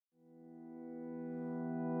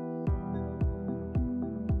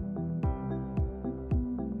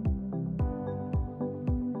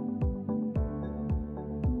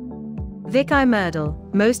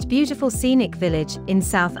Myrdal, most beautiful scenic village in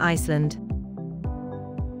South Iceland.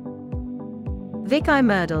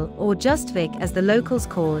 Myrdal, or just Vik as the locals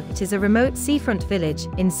call it, is a remote seafront village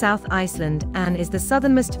in South Iceland and is the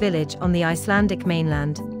southernmost village on the Icelandic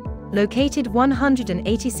mainland. Located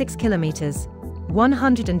 186 kilometres,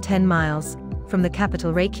 110 miles, from the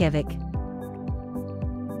capital Reykjavík.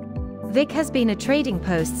 Vik has been a trading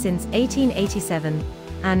post since 1887,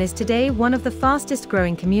 and is today one of the fastest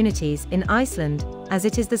growing communities in Iceland, as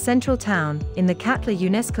it is the central town in the Katla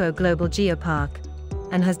UNESCO Global Geopark,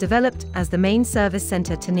 and has developed as the main service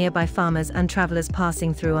center to nearby farmers and travelers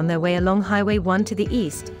passing through on their way along Highway 1 to the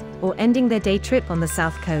east, or ending their day trip on the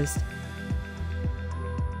south coast.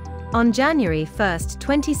 On January 1,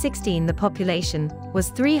 2016, the population was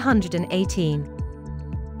 318.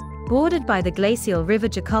 Bordered by the glacial river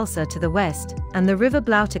Jökulsá to the west, and the river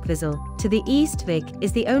Blautakvísl to the east, Vik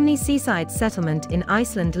is the only seaside settlement in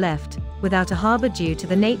Iceland left, without a harbour due to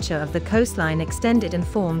the nature of the coastline extended and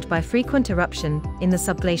formed by frequent eruption in the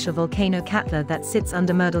subglacial volcano Katla that sits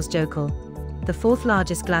under Mýrdalsjökull, the fourth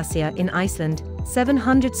largest glacier in Iceland,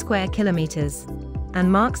 700 square kilometres, and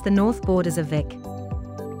marks the north borders of Vik.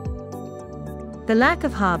 The lack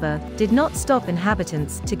of harbour did not stop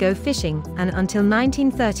inhabitants to go fishing, and until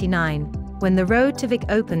 1939, when the road to Vik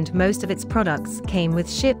opened, most of its products came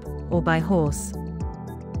with ship or by horse.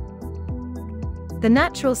 The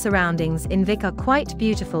natural surroundings in Vik are quite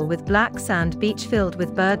beautiful, with black sand beach filled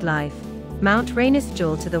with bird life, Mount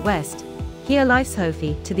Reynistjökull to the west,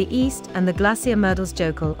 Jökulsá to the east, and the glacier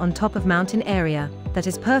Mýrdalsjökull on top of mountain area that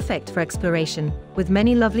is perfect for exploration, with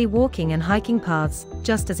many lovely walking and hiking paths,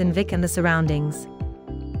 just as in Vik and the surroundings.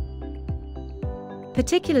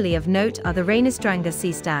 Particularly of note are the Reynistrangar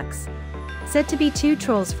sea stacks, said to be two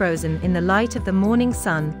trolls frozen in the light of the morning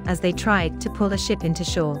sun as they tried to pull a ship into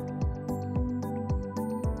shore.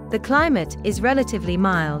 The climate is relatively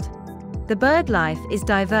mild. The bird life is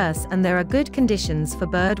diverse and there are good conditions for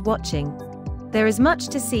bird watching. There is much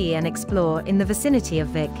to see and explore in the vicinity of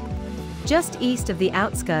Vik. Just east of the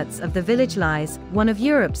outskirts of the village lies one of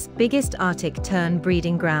Europe's biggest Arctic tern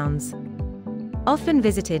breeding grounds. Often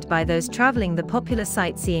visited by those traveling the popular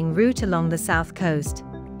sightseeing route along the south coast,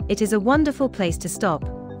 it is a wonderful place to stop,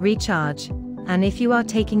 recharge, and if you are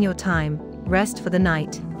taking your time, rest for the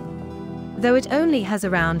night. Though it only has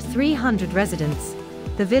around 300 residents,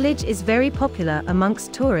 the village is very popular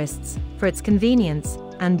amongst tourists for its convenience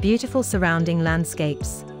and beautiful surrounding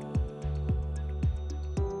landscapes.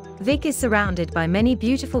 Vik is surrounded by many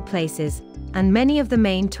beautiful places, and many of the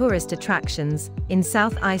main tourist attractions in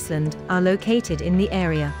South Iceland are located in the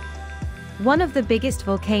area. One of the biggest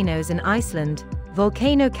volcanoes in Iceland,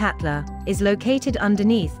 Volcano Katla, is located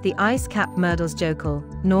underneath the ice cap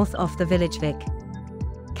Mýrdalsjökull, north of the village Vik.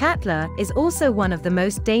 Katla is also one of the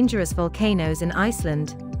most dangerous volcanoes in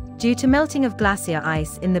Iceland. Due to melting of glacier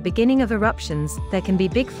ice in the beginning of eruptions, there can be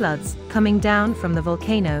big floods coming down from the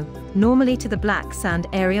volcano, normally to the black sand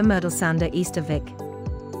area Mýrdalsanda east of Vik.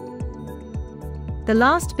 The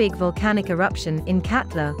last big volcanic eruption in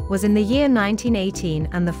Katla was in the year 1918,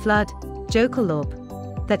 and the flood,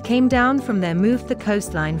 Jökulsá, that came down from there moved the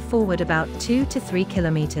coastline forward about 2 to 3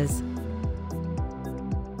 kilometres.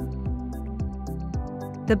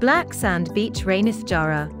 The black sand beach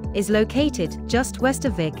Reynistjökull is located just west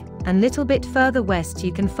of Vik, and little bit further west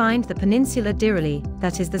you can find the peninsula Dyrhólaey,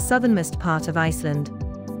 that is the southernmost part of Iceland.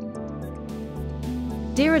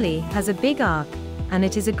 Dyrhólaey has a big arc, and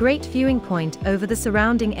it is a great viewing point over the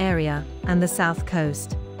surrounding area and the south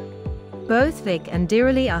coast. Both Vik and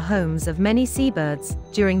Dyrhólaey are homes of many seabirds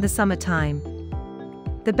during the summertime.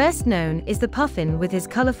 The best known is the puffin with his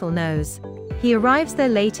colorful nose. He arrives there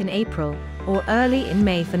late in April or early in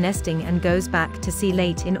May for nesting and goes back to sea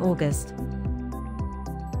late in August.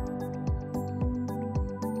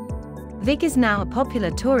 Vik is now a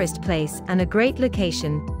popular tourist place and a great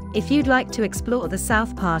location. If you'd like to explore the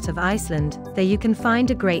south part of Iceland, there you can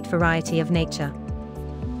find a great variety of nature.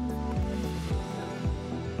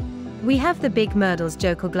 We have the big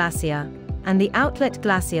Mýrdalsjökull glacier, and the outlet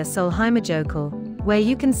glacier Sólheimajökull, where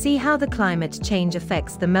you can see how the climate change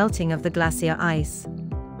affects the melting of the glacier ice.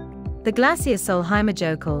 The glacier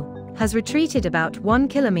Sólheimajökull has retreated about 1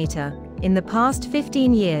 kilometre in the past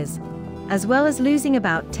 15 years, as well as losing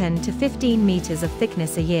about 10 to 15 meters of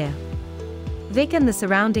thickness a year. Vik and the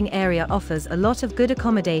surrounding area offers a lot of good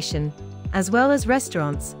accommodation, as well as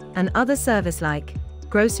restaurants and other service like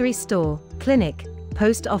grocery store, clinic,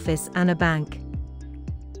 post office and a bank.